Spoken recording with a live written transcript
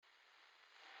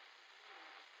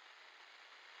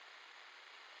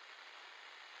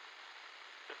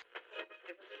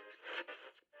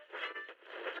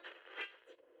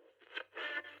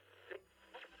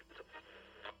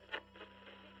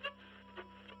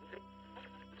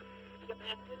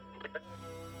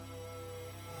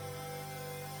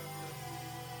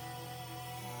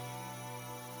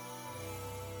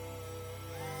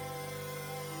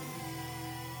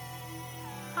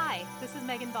Hi, this is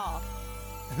Megan Ball.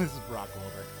 This is Brock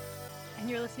Wilbur. And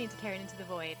you're listening to Carried Into the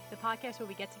Void, the podcast where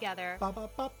we get together, Bop,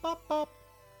 bop, bop, bop, bop.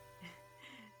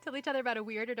 tell each other about a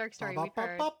weird or dark story we've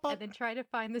heard, and then try to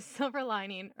find the silver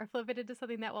lining or flip it into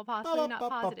something that, while possibly not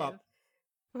positive,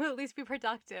 will at least be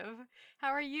productive. How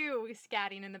are you,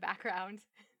 scatting in the background?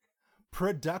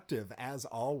 Productive, as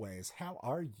always. How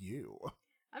are you?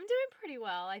 I'm doing pretty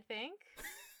well, I think.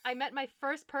 I met my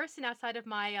first person outside of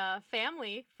my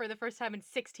family for the first time in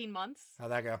 16 months.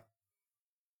 How'd that go?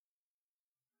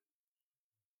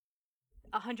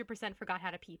 100% forgot how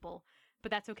to people,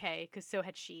 but that's okay, because so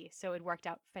had she, so it worked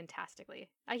out fantastically.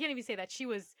 I can't even say that. She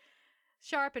was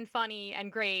sharp and funny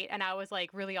and great, and I was,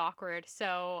 like, really awkward,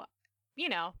 so, you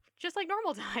know, just like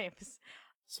normal times.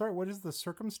 Sorry, what is the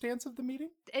circumstance of the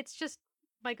meeting? It's just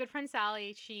my good friend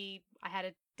Sally, I had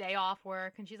a day off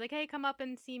work, and she's like, hey, come up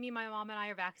and see me. My mom and I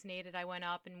are vaccinated. I went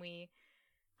up, and we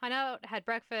hung out, had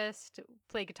breakfast,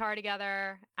 played guitar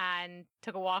together, and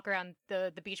took a walk around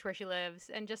the beach where she lives.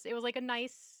 And just, it was like a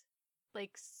nice,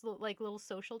 like little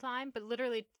social time. But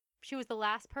literally, she was the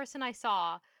last person I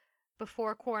saw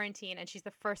before quarantine, and she's the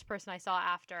first person I saw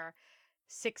after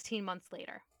 16 months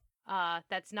later.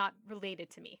 That's not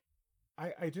related to me.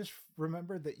 I just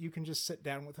remembered that you can just sit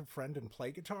down with a friend and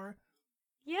play guitar.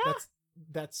 Yeah.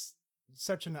 That's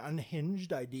such an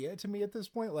unhinged idea to me at this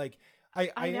point. Like,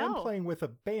 I am playing with a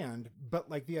band, but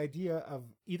like the idea of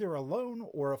either alone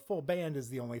or a full band is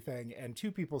the only thing, and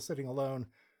two people sitting alone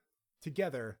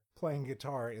together playing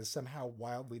guitar is somehow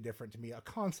wildly different to me, a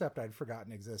concept I'd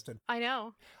forgotten existed. I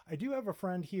know. I do have a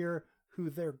friend here who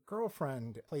their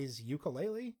girlfriend plays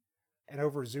ukulele, and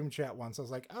over Zoom chat once I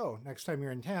was like, oh, next time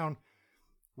you're in town,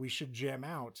 we should jam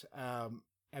out.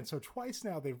 And so twice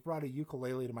now they've brought a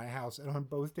ukulele to my house, and on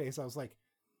both days I was like,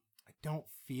 I don't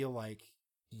feel like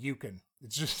uking.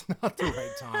 It's just not the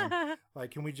right time.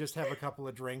 Like, can we just have a couple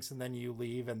of drinks and then you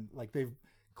leave? And like, they've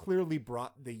clearly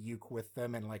brought the uke with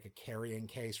them in like a carrying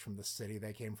case from the city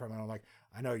they came from. And I'm like,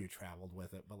 I know you traveled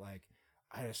with it, but like,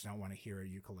 I just don't want to hear a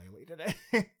ukulele today.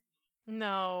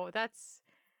 No, it's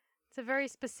a very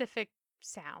specific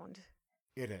sound.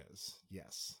 It is,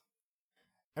 yes.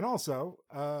 And also,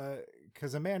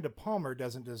 because Amanda Palmer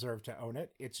doesn't deserve to own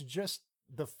it, it's just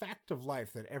the fact of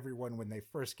life that everyone, when they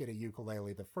first get a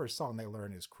ukulele, the first song they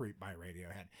learn is Creep by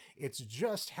Radiohead. It's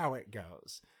just how it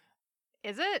goes.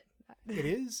 Is it? It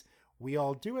is. We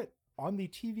all do it. On the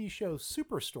TV show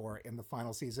Superstore in the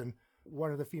final season,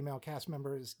 one of the female cast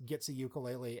members gets a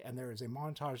ukulele, and there is a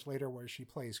montage later where she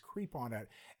plays Creep on it.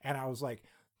 And I was like,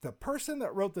 the person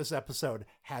that wrote this episode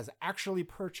has actually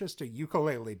purchased a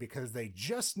ukulele because they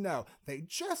just know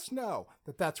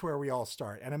that that's where we all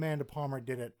start. And Amanda Palmer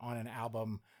did it on an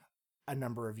album a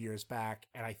number of years back,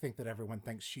 and I think that everyone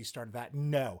thinks she started that.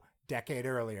 No, decade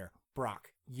earlier. Brock,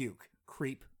 uke,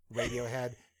 Creep,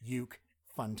 Radiohead, uke,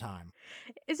 fun time.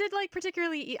 Is it like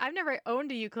particularly, I've never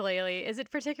owned a ukulele. Is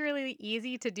it particularly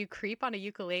easy to do Creep on a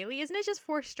ukulele? Isn't it just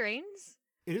 4 strings?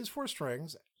 It is 4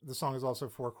 strings. The song is also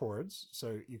 4 chords,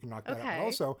 so you can knock that out. But Okay.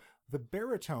 also, the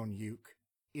baritone uke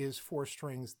is 4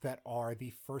 strings that are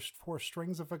the first 4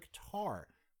 strings of a guitar.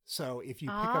 So if you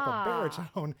pick up a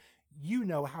baritone, you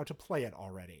know how to play it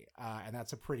already. And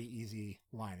that's a pretty easy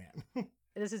line in.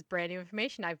 This is brand new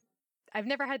information. I've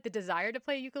never had the desire to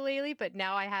play ukulele, but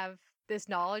now I have this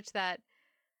knowledge that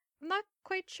I'm not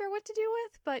quite sure what to do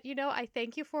with, but, you know, I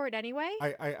thank you for it anyway.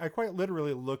 I quite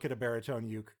literally look at a baritone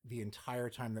uke the entire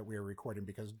time that we are recording,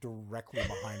 because directly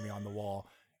behind me on the wall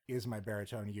is my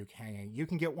baritone uke hanging. You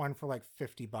can get one for like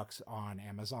 $50 on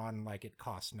Amazon. Like, it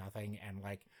costs nothing, and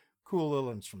like, cool little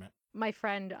instrument. My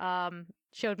friend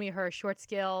showed me her short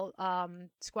scale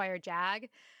Squire Jag,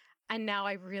 and now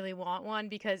I really want one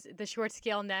because the short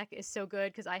scale neck is so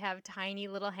good because I have tiny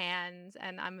little hands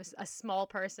and I'm a small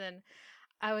person.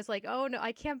 I was like, oh no,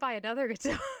 I can't buy another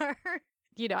guitar.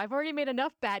 You know, I've already made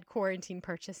enough bad quarantine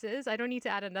purchases. I don't need to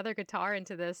add another guitar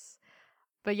into this.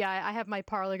 But yeah, I have my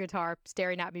parlor guitar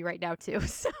staring at me right now too.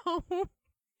 So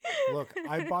look,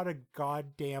 I bought a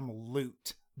goddamn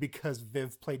lute because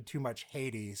Viv played too much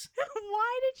Hades.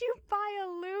 Why did you buy a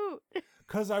lute?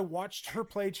 Because I watched her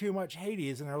play too much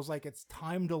Hades, and I was like, it's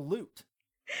time to loot.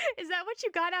 Is that what you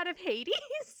got out of Hades?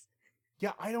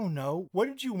 Yeah, I don't know. What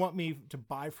did you want me to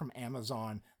buy from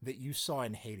Amazon that you saw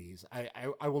in Hades?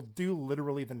 I will do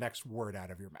literally the next word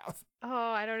out of your mouth.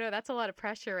 Oh, I don't know. That's a lot of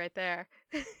pressure right there.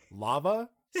 Lava?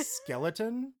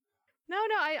 Skeleton? No,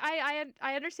 I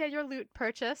understand your loot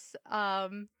purchase.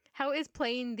 How is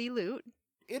playing the lute?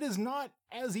 it is not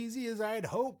as easy as I had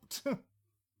hoped.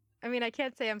 I mean, I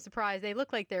can't say I'm surprised. They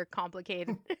look like they're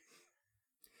complicated.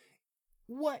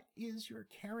 What is your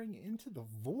carrying into the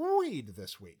void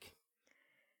this week?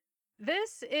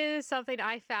 This is something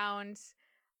I found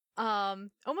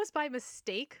almost by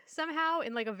mistake somehow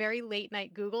in like a very late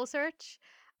night Google search.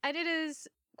 And it is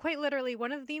quite literally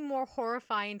one of the more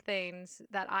horrifying things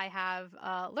that I have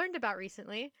learned about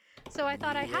recently. So I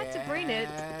thought I had to bring it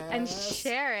and Yes.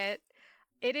 share it.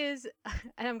 It is,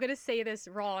 and I'm going to say this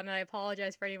wrong, and I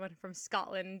apologize for anyone from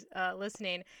Scotland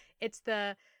listening. It's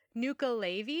the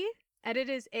Nuckelavee, and it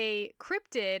is a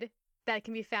cryptid that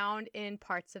can be found in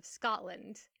parts of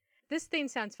Scotland. This thing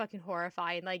sounds fucking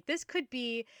horrifying. Like, this could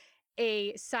be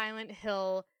a Silent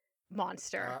Hill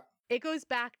monster. It goes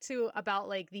back to about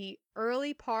like the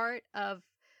early part of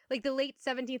like the late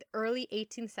 17th, early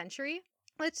 18th century.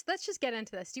 Let's just get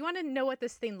into this. Do you want to know what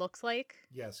this thing looks like?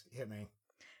 Yes, hit me.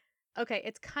 Okay,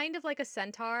 it's kind of like a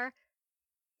centaur.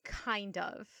 Kind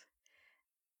of.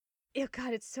 Oh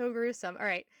god, it's so gruesome. All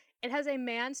right. It has a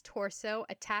man's torso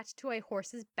attached to a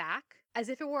horse's back as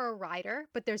if it were a rider,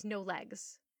 but there's no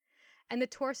legs. And the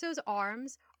torso's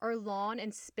arms are long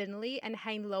and spindly and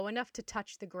hang low enough to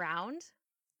touch the ground.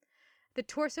 The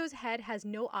torso's head has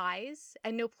no eyes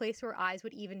and no place where eyes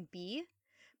would even be,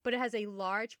 but it has a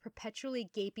large, perpetually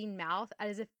gaping mouth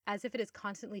as if it is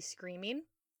constantly screaming.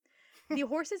 The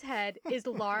horse's head is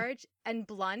large and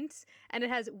blunt, and it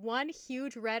has one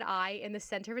huge red eye in the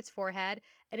center of its forehead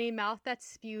and a mouth that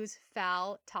spews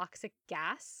foul, toxic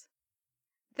gas.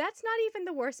 That's not even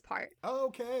the worst part.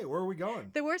 Okay, where are we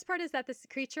going? The worst part is that this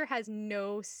creature has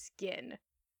no skin.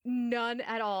 None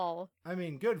at all. I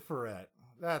mean, good for it.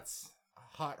 That's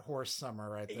hot horse summer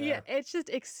right there. Yeah, it's just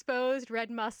exposed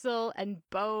red muscle and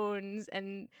bones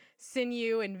and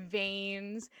sinew and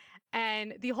veins.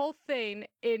 And the whole thing,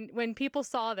 when people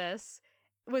saw this,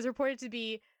 was reported to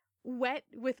be wet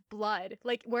with blood.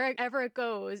 Like, wherever it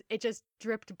goes, it just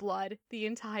dripped blood the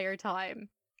entire time.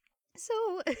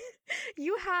 So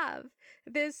you have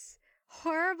this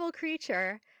horrible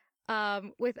creature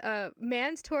with a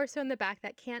man's torso in the back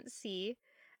that can't see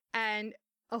and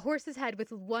a horse's head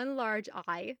with one large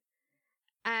eye.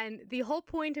 And the whole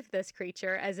point of this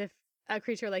creature, as if a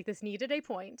creature like this needed a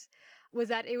point, was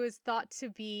that it was thought to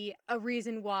be a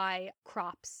reason why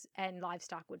crops and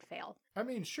livestock would fail. I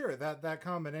mean, sure, that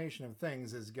combination of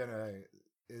things is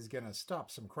gonna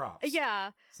stop some crops.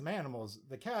 Yeah. Some animals,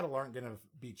 the cattle aren't gonna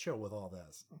be chill with all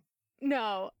this.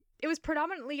 No. It was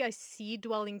predominantly a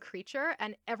sea-dwelling creature,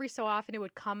 and every so often it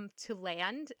would come to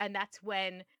land, and that's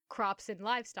when crops and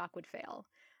livestock would fail.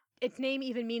 Its name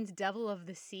even means devil of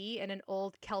the sea in an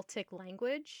old Celtic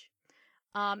language.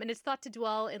 And it's thought to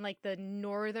dwell in like the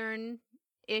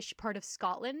northern-ish part of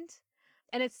Scotland.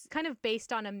 And it's kind of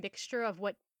based on a mixture of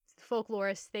what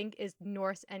folklorists think is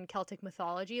Norse and Celtic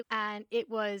mythology. And it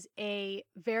was a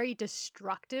very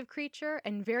destructive creature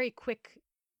and very quick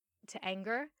to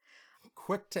anger.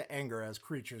 Quick to anger as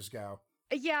creatures go.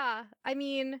 Yeah, I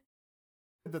mean...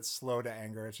 That's slow to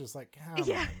anger. It's just like, come on,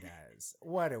 guys.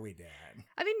 What are we doing?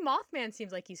 I mean, Mothman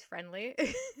seems like he's friendly.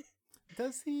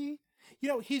 Does he? You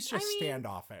know, he's just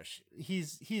standoffish.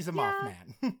 He's a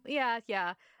Mothman.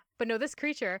 Yeah. But no, this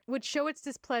creature would show its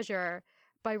displeasure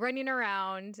by running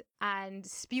around and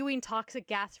spewing toxic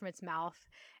gas from its mouth.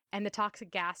 And the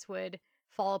toxic gas would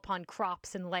fall upon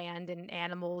crops and land and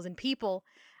animals and people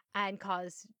and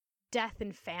cause death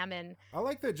and famine. I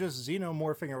like that just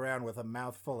xenomorphing around with a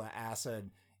mouthful of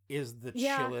acid is the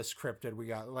chillest cryptid we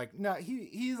got. Like, no,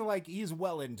 he's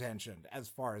well-intentioned as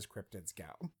far as cryptids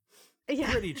go. Yeah.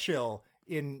 Pretty chill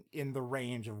in the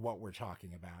range of what we're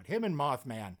talking about. Him and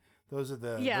Mothman, those are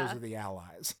the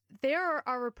allies. There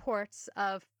are reports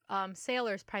of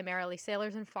sailors, primarily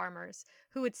sailors and farmers,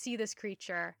 who would see this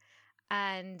creature,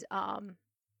 and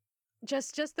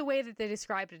just the way that they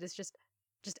described it is just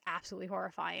absolutely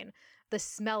horrifying. The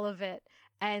smell of it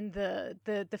and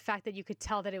the fact that you could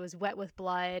tell that it was wet with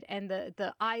blood and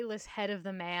the eyeless head of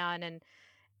the man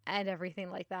and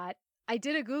everything like that. I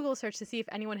did a Google search to see if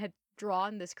anyone had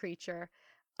drawn this creature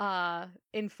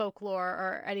in folklore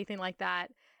or anything like that.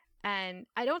 And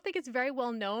I don't think it's very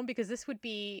well known because this would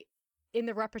be in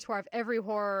the repertoire of every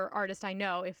horror artist I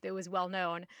know if it was well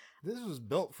known. This was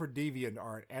built for deviant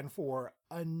art and for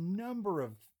a number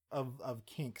of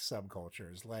kink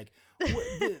subcultures. Like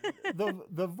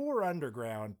the Vor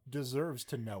Underground deserves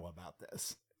to know about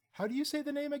this. How do you say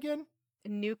the name again?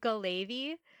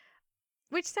 Nuckelavee,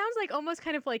 which sounds like almost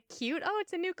kind of like cute. Oh,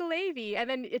 it's a Nuckelavee, and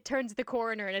then it turns the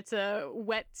corner and it's a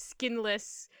wet,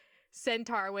 skinless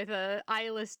centaur with a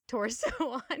eyeless torso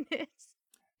on it.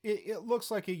 It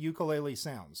looks like a ukulele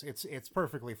sounds. It's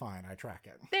perfectly fine. I track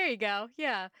it. There you go.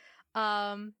 Yeah.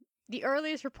 Um, the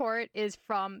earliest report is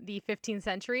from the 15th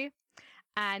century,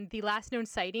 and the last known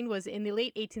sighting was in the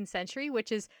late 18th century,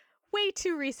 which is way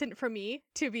too recent for me,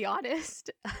 to be honest.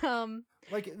 Um,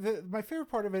 Like my favorite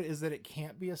part of it is that it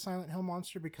can't be a Silent Hill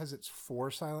monster because it's four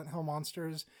Silent Hill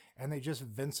monsters, and they just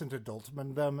Vincent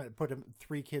Adultman them and put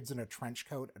three kids in a trench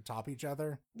coat atop each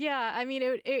other. yeah, I mean,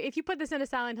 if you put this in a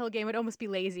Silent Hill game, it'd almost be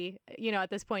lazy, at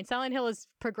this point. Silent Hill has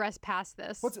progressed past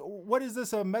this. What is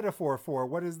this a metaphor for?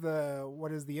 What is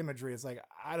the imagery? It's like,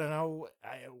 I don't know.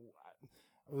 I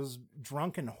was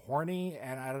drunk and horny,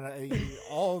 and I don't know.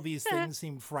 All of these things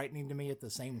seemed frightening to me at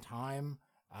the same time.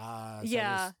 So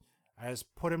Yeah. I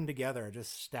just put them together,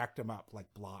 just stacked them up like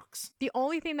blocks. The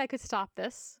only thing that could stop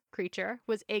this creature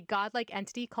was a godlike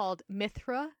entity called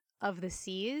Mithra of the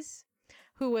Seas,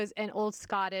 who was an old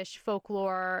Scottish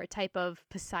folklore type of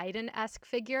Poseidon-esque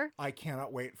figure. I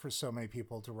cannot wait for so many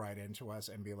people to write into us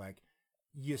and be like,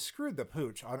 you screwed the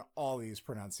pooch on all these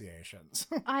pronunciations.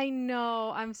 I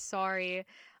know, I'm sorry.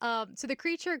 So the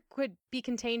creature could be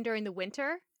contained during the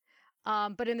winter,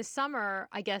 but in the summer,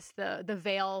 I guess the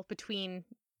veil between,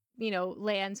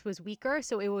 lands was weaker,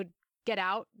 so it would get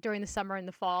out during the summer and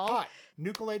the fall. Hot,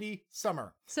 Nuckelavee,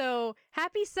 summer. So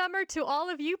happy summer to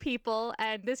all of you people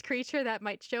and this creature that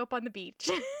might show up on the beach.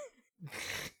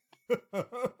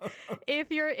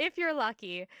 if you're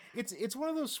lucky. It's one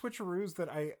of those switcheroos that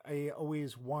I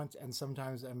always want and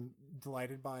sometimes am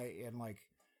delighted by in like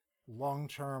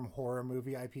long-term horror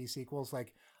movie IP sequels.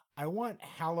 Like I want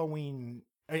Halloween,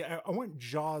 I want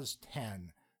Jaws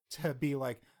 10 to be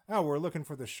like, oh, we're looking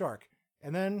for the shark,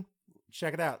 and then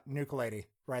check it out, Nuckelavee,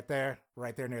 right there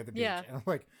near the beach. Yeah. And I'm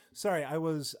like, sorry,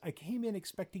 I came in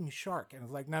expecting shark, and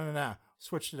it's like, no,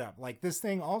 switched it up. Like this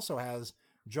thing also has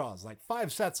Jaws, like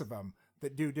 5 sets of them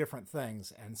that do different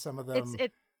things, and some of them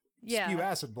yeah. spew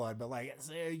acid blood, but like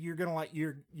you're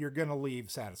gonna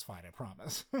leave satisfied, I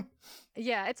promise.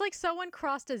 Yeah, it's like someone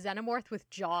crossed a xenomorph with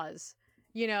Jaws.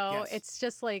 Yes. It's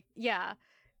just like, yeah,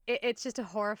 it's just a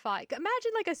horrifying.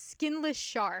 Imagine like a skinless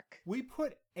shark. We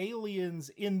put aliens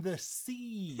in the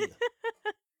sea.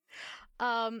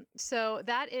 So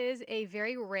that is a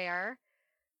very rare,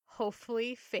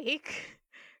 hopefully fake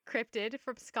cryptid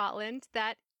from Scotland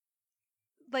that,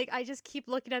 like, I just keep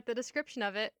looking at the description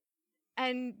of it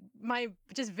and my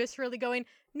just viscerally going,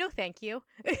 no, thank you.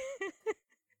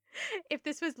 If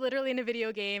this was literally in a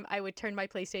video game, I would turn my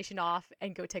PlayStation off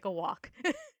and go take a walk.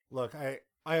 Look,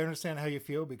 I understand how you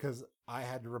feel because I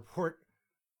had to report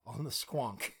on the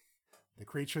squonk, the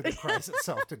creature that cries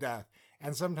itself to death.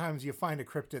 And sometimes you find a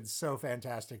cryptid so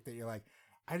fantastic that you're like,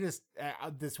 this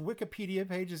Wikipedia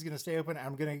page is going to stay open.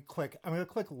 I'm going to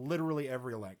click literally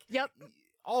every link. Yep.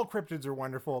 All cryptids are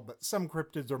wonderful, but some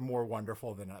cryptids are more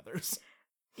wonderful than others.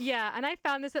 Yeah, and I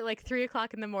found this at like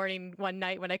 3:00 in the morning one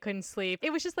night when I couldn't sleep.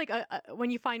 It was just like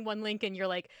when you find one link and you're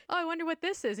like, oh, I wonder what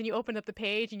this is. And you open up the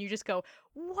page and you just go,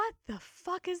 what the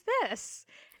fuck is this?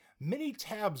 Many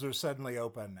tabs are suddenly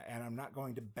open, and I'm not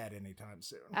going to bed anytime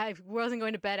soon. I wasn't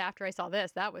going to bed after I saw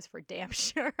this. That was for damn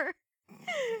sure.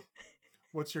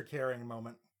 What's your caring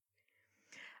moment?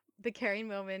 The carrying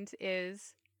moment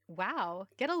is, wow,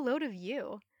 get a load of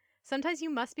you. Sometimes you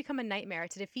must become a nightmare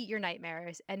to defeat your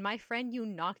nightmares, and my friend, you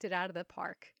knocked it out of the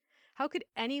park. How could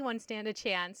anyone stand a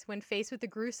chance when faced with the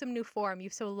gruesome new form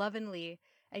you've so lovingly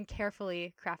and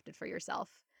carefully crafted for yourself?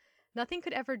 Nothing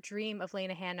could ever dream of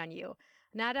laying a hand on you,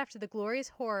 not after the glorious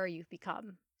horror you've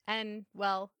become. And,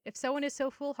 well, if someone is so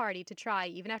foolhardy to try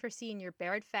even after seeing your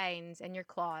bared fangs and your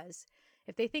claws,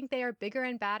 if they think they are bigger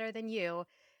and badder than you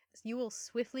will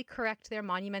swiftly correct their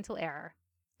monumental error.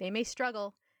 They may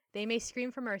struggle, they may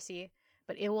scream for mercy,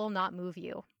 but it will not move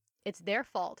you. It's their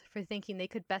fault for thinking they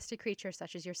could best a creature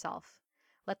such as yourself.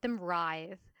 Let them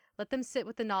writhe. Let them sit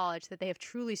with the knowledge that they have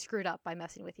truly screwed up by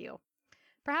messing with you.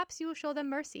 Perhaps you will show them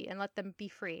mercy and let them be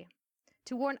free,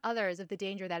 to warn others of the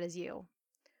danger that is you.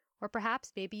 Or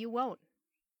perhaps maybe you won't.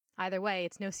 Either way,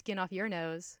 it's no skin off your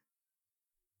nose.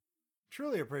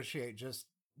 Truly appreciate just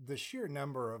the sheer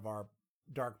number of our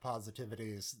dark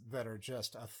positivities that are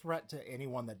just a threat to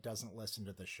anyone that doesn't listen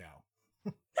to the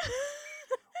show.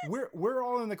 we're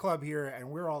all in the club here, and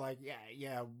we're all like,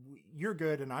 yeah, you're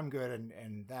good and I'm good,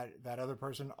 and that other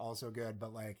person also good,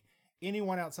 but like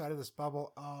anyone outside of this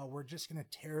bubble, oh, we're just gonna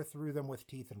tear through them with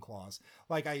teeth and claws.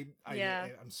 Like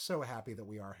I'm so happy that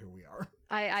we are who we are.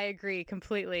 I agree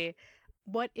completely.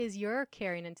 What is your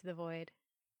carrying into the void?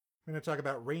 I'm going to talk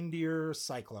about Reindeer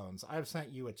Cyclones. I've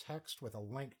sent you a text with a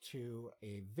link to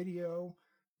a video.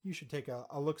 You should take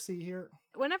a look-see here.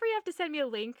 Whenever you have to send me a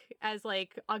link as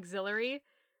like auxiliary,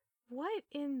 what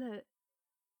in the...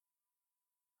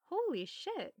 Holy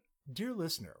shit. Dear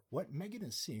listener, what Megan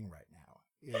is seeing right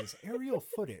now is aerial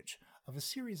footage of a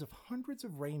series of hundreds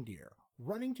of reindeer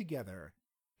running together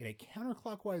in a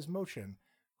counterclockwise motion,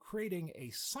 creating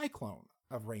a cyclone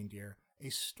of reindeer, a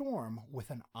storm with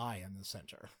an eye in the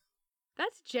center.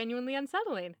 That's genuinely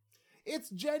unsettling. It's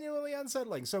genuinely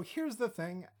unsettling. So here's the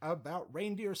thing about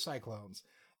reindeer cyclones.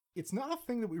 It's not a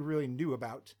thing that we really knew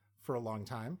about for a long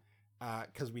time,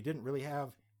 because we didn't really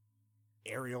have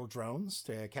aerial drones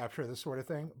to capture this sort of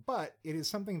thing, but it is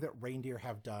something that reindeer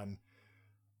have done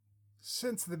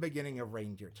since the beginning of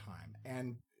reindeer time.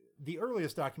 And the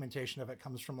earliest documentation of it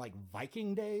comes from like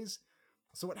Viking days.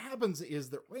 So what happens is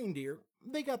that reindeer,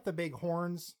 they got the big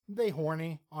horns, they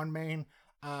horny on Maine,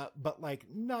 but like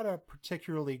not a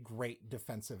particularly great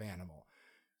defensive animal.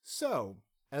 So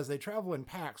as they travel in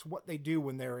packs, what they do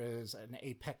when there is an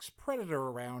apex predator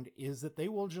around is that they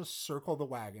will just circle the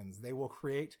wagons. They will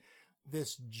create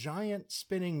this giant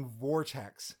spinning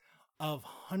vortex of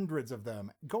hundreds of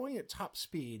them going at top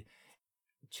speed.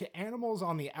 To animals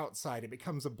on the outside, it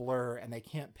becomes a blur and they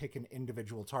can't pick an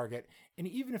individual target. And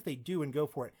even if they do and go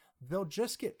for it, they'll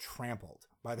just get trampled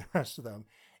by the rest of them.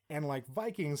 And like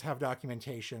Vikings have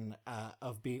documentation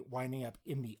of winding up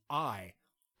in the eye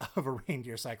of a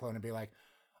reindeer cyclone and be like,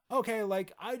 okay,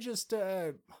 like I just,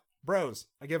 bros,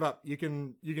 I give up.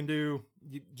 You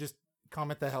just calm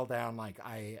it the hell down. Like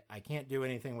I can't do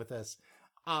anything with this.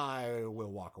 I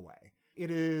will walk away.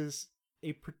 It is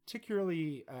a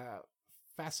particularly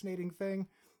fascinating thing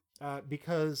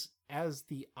because as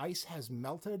the ice has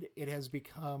melted, it has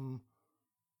become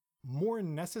more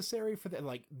necessary for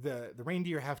the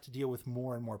reindeer have to deal with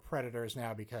more and more predators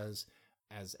now, because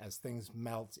as things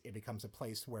melt, it becomes a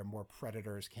place where more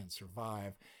predators can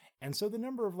survive. And so the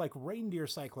number of like reindeer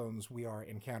cyclones we are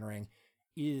encountering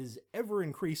is ever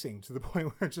increasing to the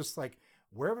point where just like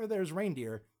wherever there's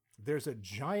reindeer, there's a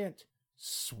giant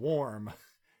swarm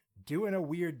doing a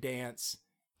weird dance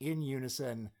in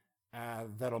unison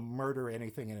that'll murder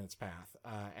anything in its path.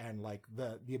 And like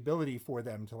the ability for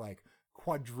them to like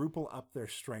quadruple up their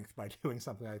strength by doing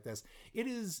something like this. It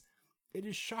is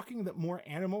shocking that more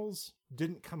animals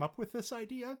didn't come up with this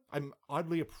idea. I'm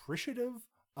oddly appreciative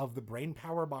of the brain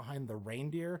power behind the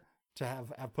reindeer to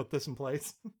have put this in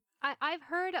place. I've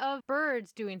heard of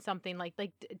birds doing something like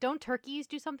don't turkeys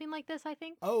do something like this, I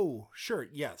think? Oh, sure,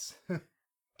 yes.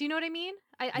 Do you know what I mean?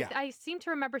 Yeah. I seem to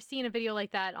remember seeing a video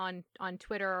like that on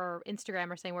Twitter or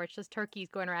Instagram or something where it's just turkeys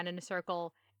going around in a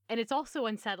circle, and it's also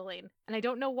unsettling, and I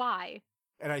don't know why.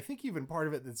 And I think even part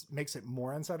of it that makes it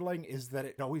more unsettling is that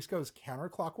it always goes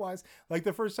counterclockwise. Like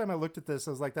the first time I looked at this,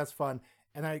 I was like, that's fun.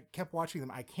 And I kept watching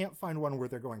them. I can't find one where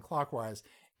they're going clockwise.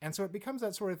 And so it becomes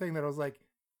that sort of thing that I was like,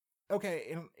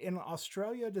 okay, in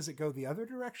Australia, does it go the other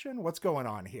direction? What's going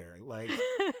on here? Like,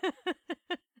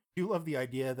 you love the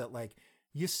idea that like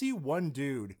you see one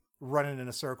dude running in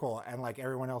a circle and like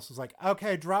everyone else is like,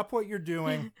 okay, drop what you're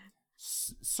doing.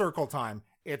 Circle time.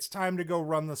 It's time to go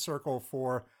run the circle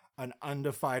for an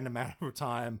undefined amount of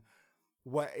time.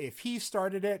 What if he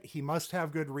started it? He must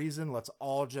have good reason. Let's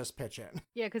all just pitch in.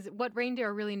 Yeah, because what reindeer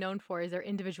are really known for is their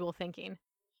individual thinking.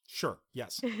 Sure,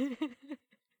 yes.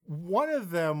 One of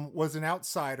them was an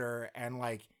outsider and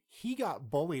like he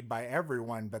got bullied by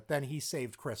everyone, but then he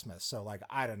saved Christmas. So like,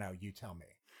 I don't know, you tell me.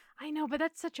 I know, but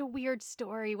that's such a weird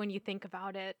story when you think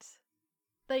about it.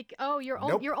 Like, oh, you're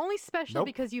Nope. you're only special Nope.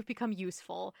 because you've become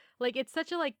useful. Like, it's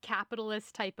such a like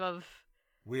capitalist type of.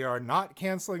 We are not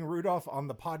canceling Rudolph on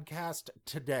the podcast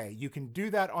today. You can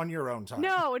do that on your own time.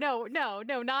 No,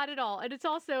 not at all. And it's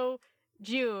also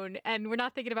June, and we're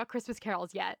not thinking about Christmas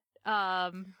carols yet.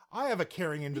 I have a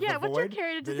carrying into the what's your void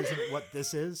carrying into that the... isn't what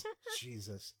this is.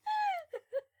 Jesus.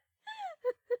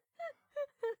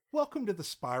 Welcome to the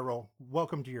spiral.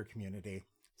 Welcome to your community.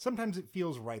 Sometimes it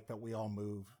feels right that we all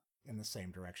move in the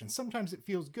same direction. Sometimes it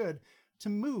feels good to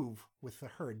move with the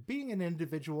herd. Being an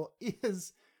individual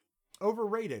is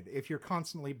overrated if you're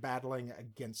constantly battling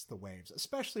against the waves,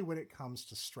 especially when it comes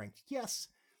to strength. Yes,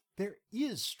 there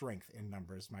is strength in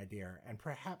numbers, my dear, and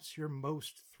perhaps your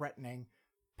most threatening,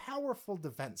 powerful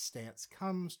defense stance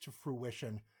comes to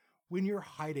fruition when you're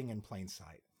hiding in plain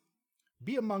sight.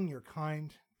 Be among your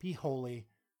kind, be holy,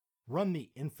 run the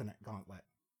infinite gauntlet,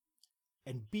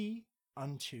 and be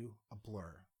unto a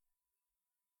blur.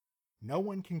 No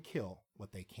one can kill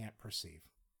what they can't perceive.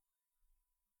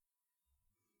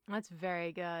 That's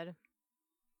very good.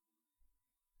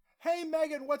 Hey,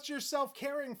 Megan, what's your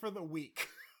self-caring for the week?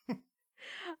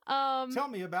 Tell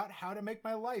me about how to make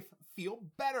my life feel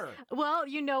better. Well,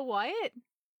 you know what?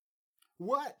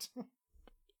 What?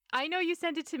 I know you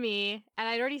sent it to me, and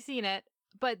I'd already seen it,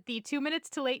 but the 2 Minutes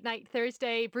to Late Night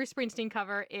Thursday Bruce Springsteen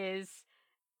cover is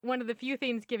one of the few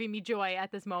things giving me joy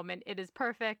at this moment. It is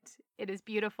perfect. It is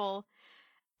beautiful.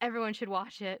 Everyone should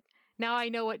watch it. Now I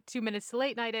know what 2 Minutes to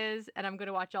Late Night is, and I'm going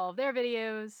to watch all of their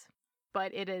videos.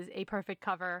 But it is a perfect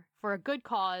cover for a good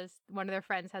cause. One of their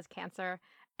friends has cancer,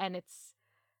 and it's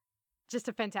just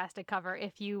a fantastic cover.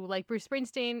 If you like Bruce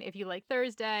Springsteen, if you like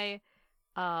Thursday,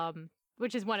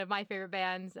 which is one of my favorite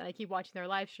bands, and I keep watching their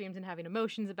live streams and having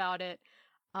emotions about it.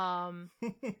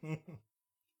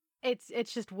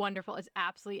 It's just wonderful.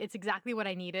 It's exactly what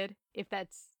I needed. If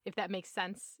that makes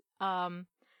sense. So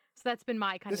that's been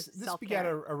my kind of This self-care. began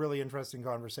a really interesting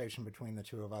conversation between the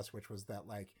two of us, which was that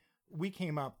like we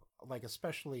came up like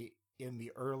especially in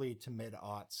the early to mid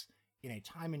aughts in a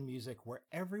time in music where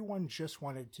everyone just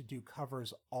wanted to do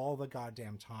covers all the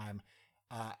goddamn time.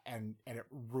 And it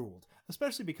ruled,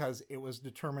 especially because it was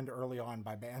determined early on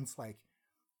by bands like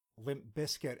Limp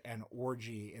Bizkit and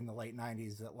Orgy in the late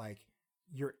 90s that like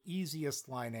your easiest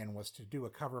line in was to do a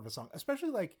cover of a song, especially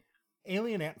like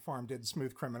Alien Ant Farm did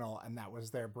Smooth Criminal, and that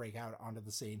was their breakout onto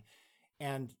the scene.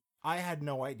 And I had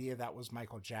no idea that was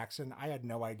Michael Jackson. I had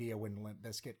no idea when Limp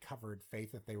Bizkit covered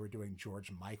Faith that they were doing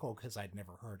George Michael, because I'd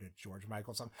never heard a George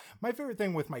Michael song. My favorite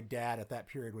thing with my dad at that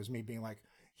period was me being like,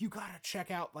 you gotta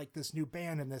check out like this new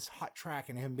band and this hot track,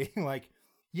 and him being like,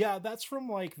 yeah, that's from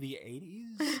like the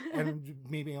 80s. And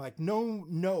me being like,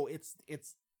 no,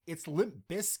 it's Limp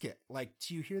Bizkit. Like,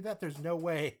 do you hear that? There's no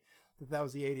way that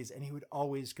was the 80s. And he would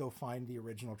always go find the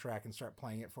original track and start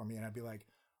playing it for me. And I'd be like,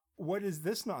 what is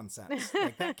this nonsense?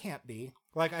 Like, that can't be.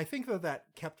 Like, I think that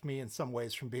kept me in some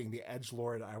ways from being the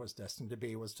edgelord I was destined to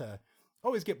be, was to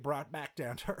always get brought back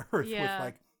down to earth with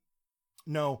like,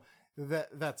 no,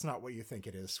 that's not what you think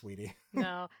it is, sweetie.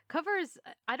 No. Covers,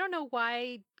 I don't know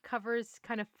why covers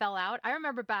kind of fell out. I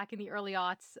remember back in the early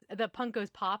aughts, the Punk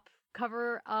Goes Pop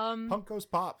cover. Punk Goes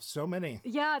Pop, so many.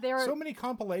 Yeah, there are so many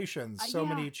compilations, so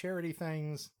many charity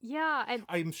things. Yeah, and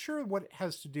I'm sure what it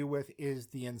has to do with is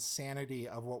the insanity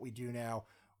of what we do now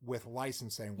with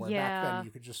licensing, where back then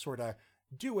you could just sort of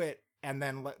do it and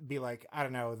then be like, I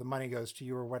don't know, the money goes to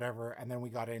you or whatever. And then we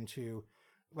got into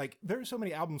like, there's so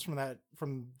many albums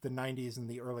from the 90s and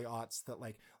the early aughts that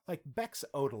like Beck's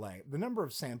Odelay, the number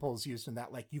of samples used in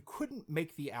that, like you couldn't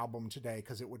make the album today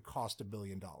because it would cost $1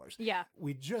 billion. Yeah.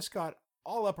 We just got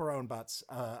all up our own butts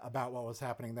about what was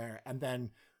happening there. And then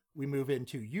we move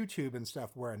into YouTube and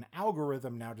stuff where an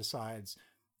algorithm now decides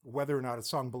whether or not a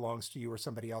song belongs to you or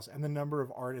somebody else. And the number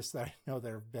of artists that I know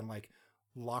that have been like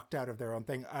locked out of their own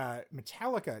thing.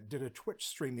 Metallica did a Twitch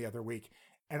stream the other week,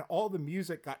 and all the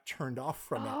music got turned off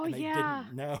from it, and they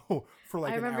didn't know for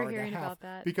like an hour and a half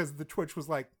because the Twitch was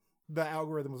like, the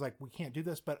algorithm was like, we can't do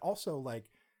this. But also like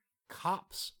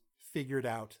cops figured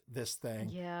out this thing.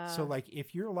 Yeah. So like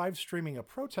if you're live streaming a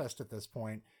protest at this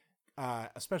point,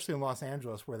 especially in Los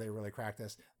Angeles where they really crack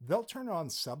this, they'll turn on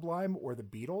Sublime or the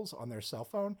Beatles on their cell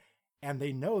phone, and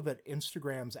they know that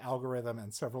Instagram's algorithm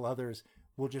and several others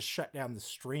will just shut down the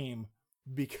stream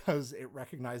because it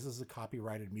recognizes a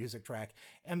copyrighted music track.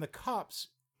 And the cops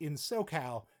in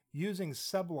SoCal using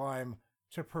Sublime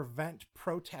to prevent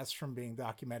protests from being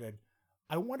documented.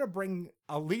 I want to bring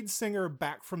a lead singer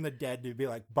back from the dead to be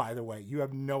like, by the way, you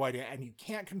have no idea and you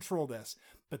can't control this,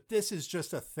 but this is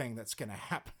just a thing that's going to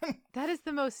happen. That is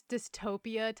the most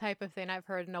dystopia type of thing I've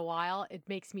heard in a while. It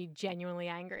makes me genuinely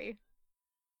angry.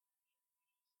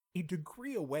 A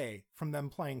degree away from them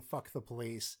playing Fuck the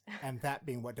Police and that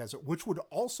being what does it, which would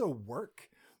also work,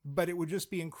 but it would just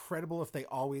be incredible if they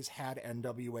always had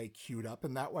NWA queued up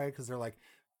in that way, because they're like,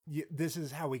 this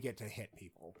is how we get to hit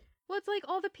people. Well, it's like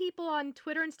all the people on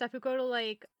Twitter and stuff who go to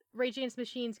like Rage Against the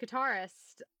Machine's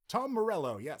guitarist, Tom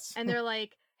Morello, yes. And they're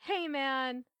like, hey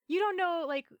man, you don't know,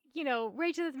 like, you know,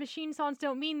 Rage Against the Machine songs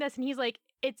don't mean this. And he's like,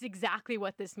 it's exactly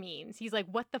what this means. He's like,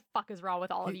 what the fuck is wrong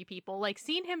with all of you people? Like,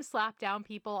 seeing him slap down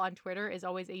people on Twitter is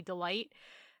always a delight,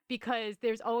 because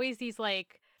there's always these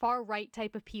like far right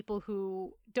type of people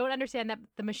who don't understand that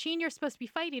the machine you're supposed to be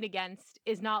fighting against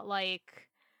is not like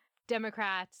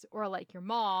Democrats or like your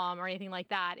mom or anything like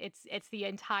that. It's the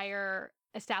entire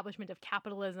establishment of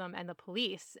capitalism and the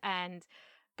police and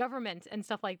government and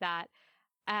stuff like that.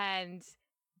 And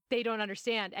they don't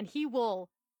understand. And he will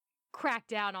crack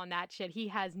down on that shit. He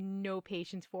has no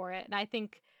patience for it. And I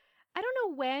think, I don't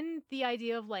know when the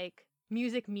idea of like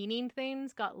music meaning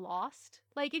things got lost.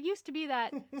 Like, it used to be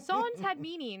that songs had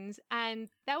meanings and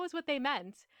that was what they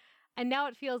meant. And now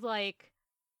it feels like,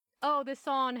 oh, this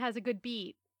song has a good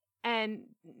beat, and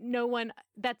no one,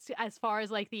 that's as far as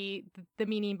like the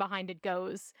meaning behind it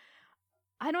goes.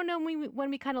 I don't know when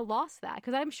we kind of lost that,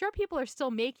 because I'm sure people are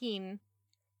still making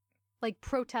like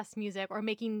protest music or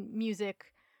making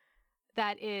music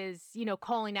that is, you know,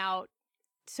 calling out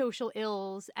social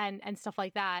ills and stuff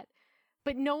like that.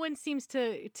 But no one seems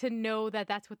to know that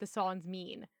that's what the songs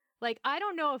mean. Like, I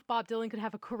don't know if Bob Dylan could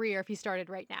have a career if he started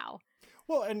right now.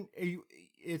 Well, and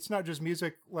it's not just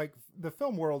music. Like, the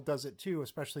film world does it too,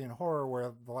 especially in horror,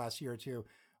 where the last year or two,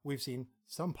 we've seen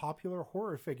some popular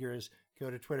horror figures go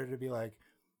to Twitter to be like,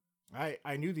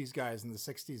 I knew these guys in the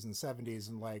 60s and 70s,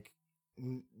 and like,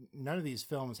 none of these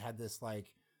films had this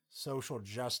like social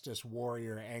justice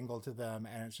warrior angle to them.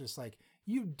 And it's just like,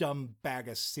 you dumb bag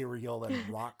of cereal and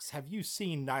rocks. Have you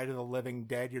seen Night of the Living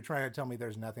Dead? You're trying to tell me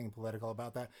there's nothing political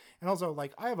about that. And also,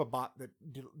 like, I have a bot that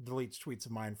deletes tweets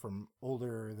of mine from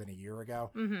older than a year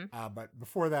ago. But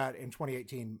before that, in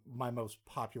 2018, my most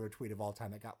popular tweet of all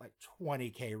time that got like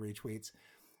 20K retweets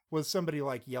was somebody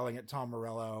like yelling at Tom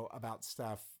Morello about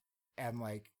stuff, and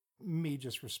like me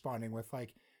just responding with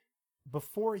like,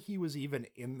 before he was even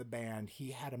in the band,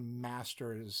 he had a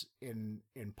master's in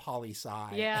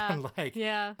poli-sci and like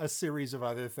a series of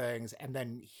other things. And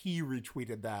then he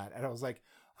retweeted that. And I was like,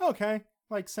 okay,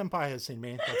 like, senpai has seen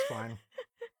me. That's fine.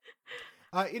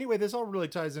 Anyway, this all really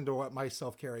ties into what my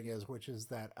self-caring is, which is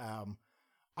that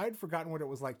I'd forgotten what it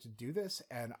was like to do this.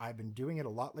 And I've been doing it a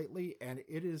lot lately. And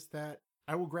it is that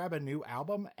I will grab a new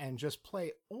album and just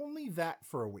play only that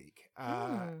for a week.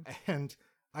 And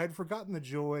I'd forgotten the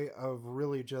joy of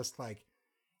really just like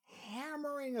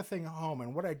hammering a thing home.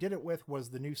 And what I did it with was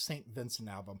the new St. Vincent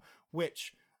album,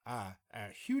 which a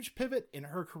huge pivot in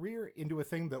her career into a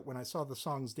thing that when I saw the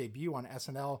song's debut on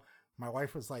SNL, my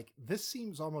wife was like, this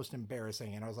seems almost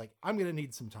embarrassing. And I was like, I'm going to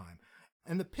need some time.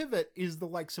 And the pivot is the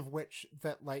likes of which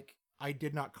that like, I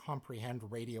did not comprehend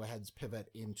Radiohead's pivot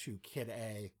into Kid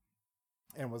A,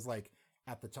 and was like,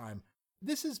 at the time,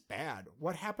 this is bad.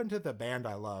 What happened to the band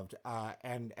I loved?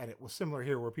 And it was similar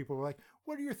here, where people were like,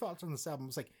 what are your thoughts on this album? I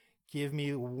was like, give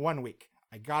me 1 week.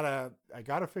 I gotta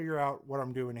figure out what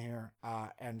I'm doing here.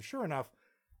 And sure enough,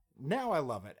 now I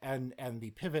love it. And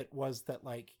the pivot was that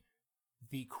like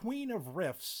the queen of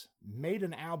riffs made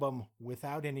an album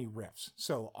without any riffs.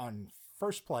 So on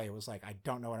first play, it was like, I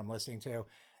don't know what I'm listening to.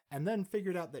 And then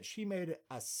figured out that she made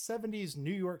a 70s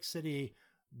New York City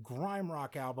grime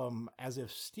rock album as if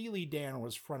Steely Dan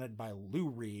was fronted by Lou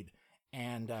Reed.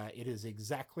 And it is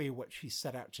exactly what she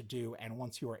set out to do. And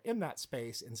once you are in that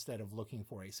space, instead of looking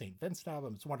for a St. Vincent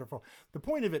album, it's wonderful. The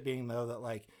point of it being, though, that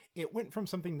like it went from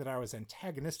something that I was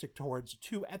antagonistic towards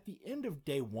to, at the end of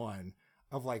day one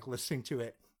of like listening to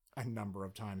it a number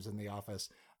of times in the office,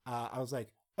 I was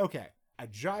like, okay, I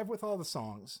jive with all the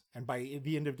songs. And by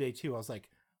the end of day two, I was like,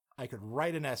 I could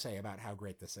write an essay about how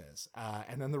great this is.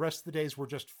 And then the rest of the days were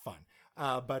just fun.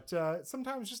 But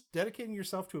sometimes just dedicating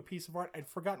yourself to a piece of art. I'd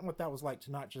forgotten what that was like,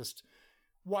 to not just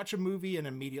watch a movie and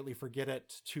immediately forget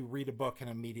it, to read a book and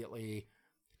immediately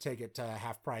take it to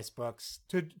half-price books.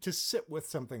 To sit with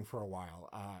something for a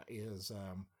while is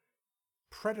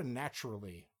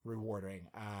preternaturally rewarding.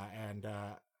 And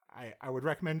I would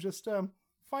recommend just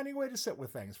finding a way to sit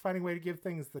with things, finding a way to give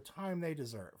things the time they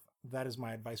deserve. That is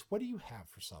my advice. What do you have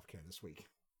for self-care this week?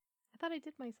 I thought I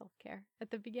did my self-care at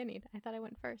the beginning. I thought I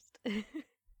went first.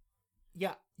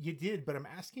 Yeah, you did, but I'm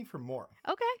asking for more.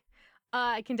 Okay.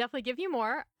 I can definitely give you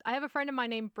more. I have a friend of mine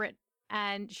named Britt,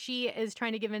 and she is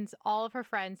trying to convince all of her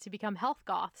friends to become health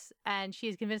goths. And she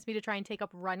has convinced me to try and take up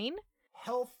running.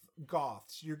 Health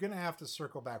goths. You're going to have to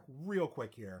circle back real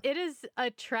quick here. It is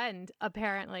a trend,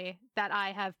 apparently, that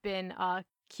I have been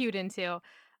cued into.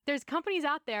 There's companies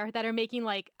out there that are making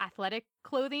like athletic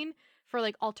clothing for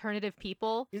like alternative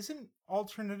people. Isn't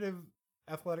alternative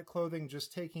athletic clothing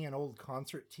just taking an old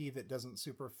concert tee that doesn't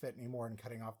super fit anymore and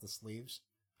cutting off the sleeves?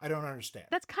 I don't understand.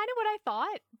 That's kind of what I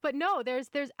thought. But no, there's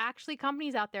actually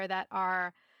companies out there that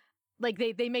are like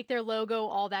they make their logo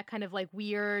all that kind of like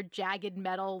weird jagged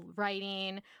metal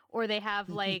writing, or they have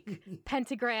like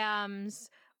pentagrams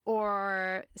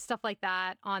or stuff like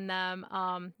that on them.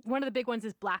 One of the big ones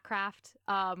is Blackcraft,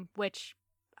 which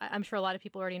I'm sure a lot of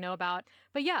people already know about.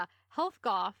 But yeah, health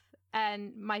goth,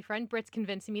 and my friend Britt's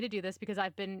convincing me to do this because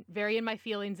I've been very in my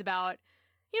feelings about,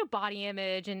 body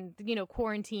image and,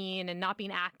 quarantine and not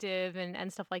being active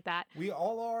and stuff like that. We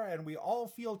all are, and we all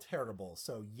feel terrible.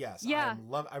 So yes, yeah.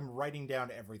 I'm writing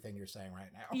down everything you're saying right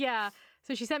now. Yeah.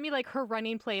 So she sent me like her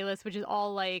running playlist, which is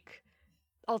all like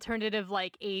alternative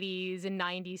like 80s and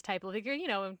 90s type of like,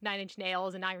 9 Inch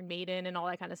Nails and Iron Maiden and all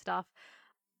that kind of stuff.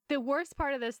 The worst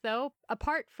part of this, though,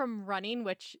 apart from running,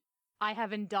 which I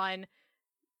haven't done,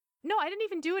 no, I didn't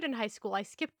even do it in high school. I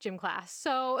skipped gym class.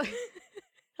 So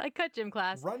I cut gym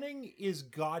class. Running is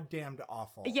goddamned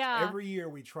awful. Yeah. Every year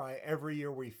we try, every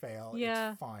year we fail.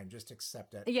 Yeah. It's fine. Just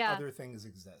accept it. Yeah. Other things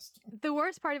exist. The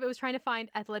worst part of it was trying to find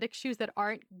athletic shoes that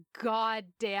aren't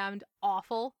goddamned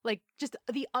awful. Like, just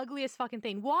the ugliest fucking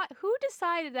thing. Who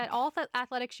decided that all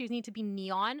athletic shoes need to be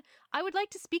neon? I would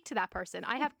like to speak to that person.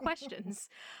 I have questions.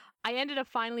 I ended up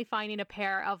finally finding a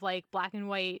pair of like black and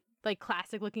white, like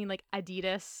classic looking like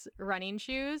Adidas running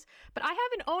shoes. But I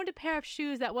haven't owned a pair of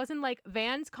shoes that wasn't like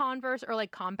Vans, Converse, or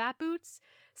like combat boots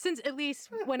since at least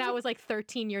when I was like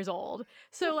 13 years old.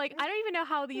 So like, I don't even know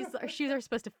how these shoes are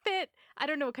supposed to fit. I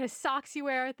don't know what kind of socks you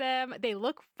wear with them. They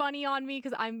look funny on me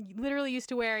because I'm literally used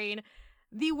to wearing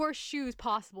the worst shoes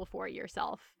possible for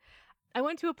yourself. I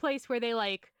went to a place where they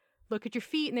like look at your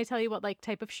feet and they tell you what like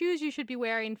type of shoes you should be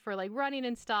wearing for like running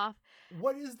and stuff.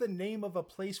 What is the name of a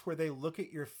place where they look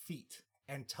at your feet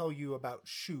and tell you about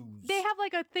shoes? They have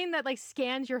like a thing that like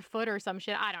scans your foot or some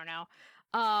shit. I don't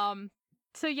know.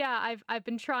 So yeah, I've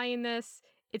been trying this.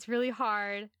 It's really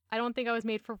hard. I don't think I was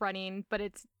made for running, but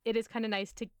it is kind of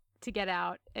nice to get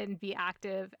out and be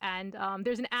active. And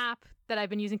there's an app that I've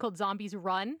been using called Zombies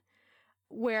Run,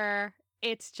 where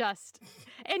it's just,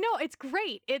 and no, it's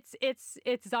great. It's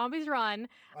Zombies Run.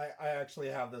 I actually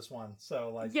have this one,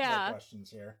 so like Yeah. no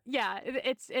questions here. Yeah,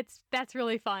 that's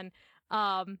really fun.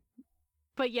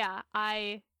 But yeah,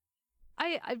 I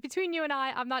between you and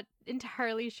I'm not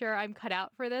entirely sure I'm cut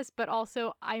out for this, but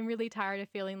also I'm really tired of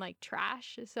feeling like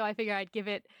trash. So I figured I'd give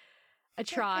it a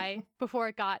try before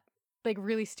it got like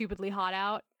really stupidly hot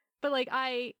out. But like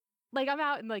I'm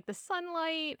out in like the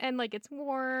sunlight and like it's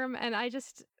warm and I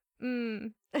just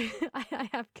I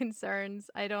have concerns.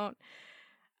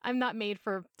 I'm not made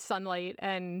for sunlight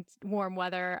and warm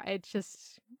weather.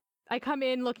 I come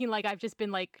in looking like I've just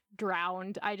been like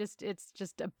drowned. It's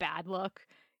just a bad look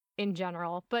in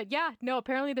general. But yeah, no,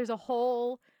 apparently there's a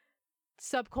whole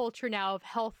subculture now of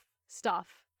health stuff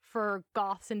for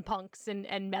goths and punks and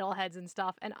metalheads and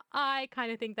stuff. And I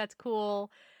kind of think that's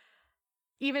cool.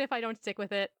 Even if I don't stick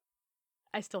with it,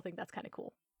 I still think that's kind of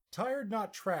cool. Tired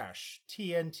Not Trash,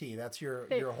 TNT. That's your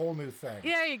whole new thing.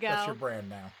 There you go. That's your brand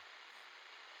now.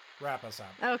 Wrap us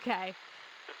up. Okay.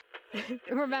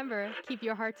 Remember, keep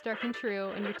your hearts dark and true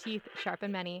and your teeth sharp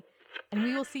and many. And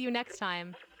we will see you next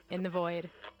time in the void.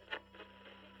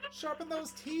 Sharpen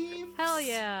those teeth. Hell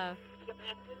yeah.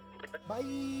 Bye.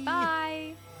 Bye.